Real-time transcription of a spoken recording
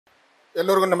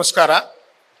Ellorigu namaskara.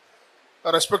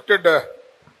 Respected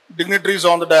dignitaries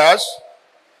on the dais,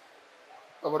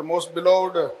 our most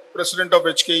beloved President of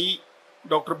HKE,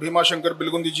 Dr. Bhima Shankar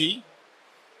Bilgundi ji,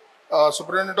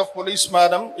 Superintendent of Police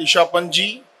Madam Isha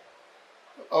Panji,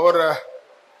 our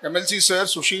MLC Sir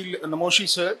Sushil Namoshi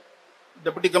Sir,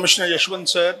 Deputy Commissioner Yashwant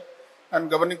Sir, and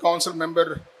Governing Council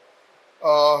Member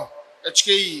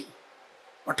HKE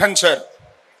Mathan Sir.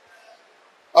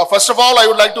 First of all, I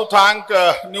would like to thank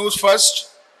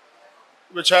NewsFirst,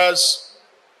 which has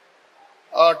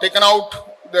taken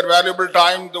out their valuable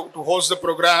time to host the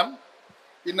program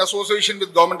in association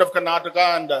with Government of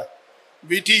Karnataka and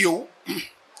VTU.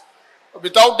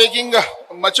 Without taking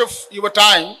much of your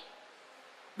time,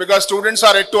 because students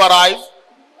are yet to arrive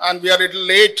and we are a little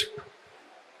late,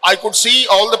 I could see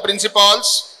all the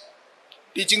principals,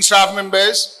 teaching staff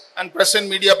members and press and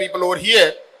media people over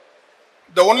here.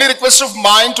 The only request of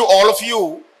mine to all of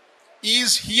you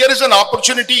is, here is an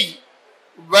opportunity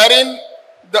wherein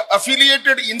the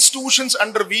affiliated institutions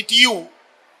under VTU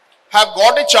have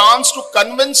got a chance to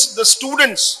convince the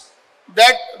students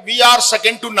that we are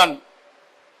second to none.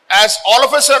 As all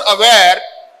of us are aware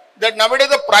that nowadays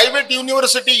the private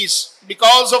universities,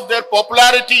 because of their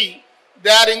popularity, they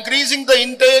are increasing the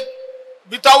intake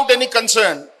without any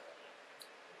concern.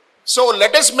 So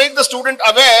let us make the student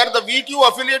aware, the VTU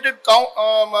affiliated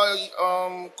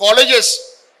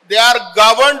colleges, they are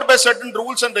governed by certain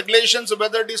rules and regulations,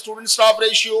 whether it is student staff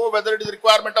ratio, whether it is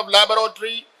requirement of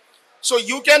laboratory. So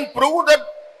you can prove that,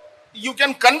 you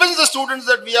can convince the students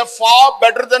that we are far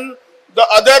better than the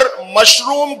other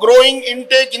mushroom growing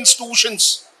intake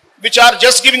institutions which are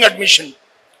just giving admission.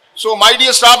 So my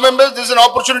dear staff members, this is an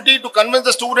opportunity to convince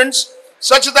the students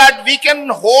such that we can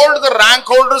hold the rank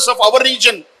holders of our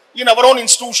region in our own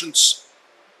institutions.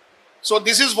 So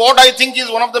this is what I think is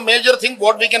one of the major things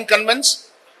what we can convince.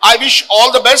 I wish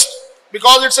all the best,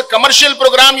 because it's a commercial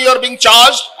program, you are being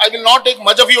charged. I will not take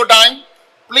much of your time.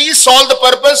 Please solve the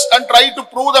purpose and try to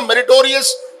prove the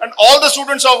meritorious and all the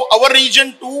students of our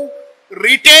region to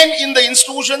retain in the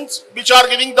institutions which are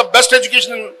giving the best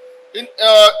education in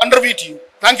under VTU.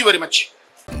 Thank you very much.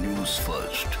 News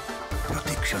First,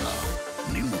 Pratikshana.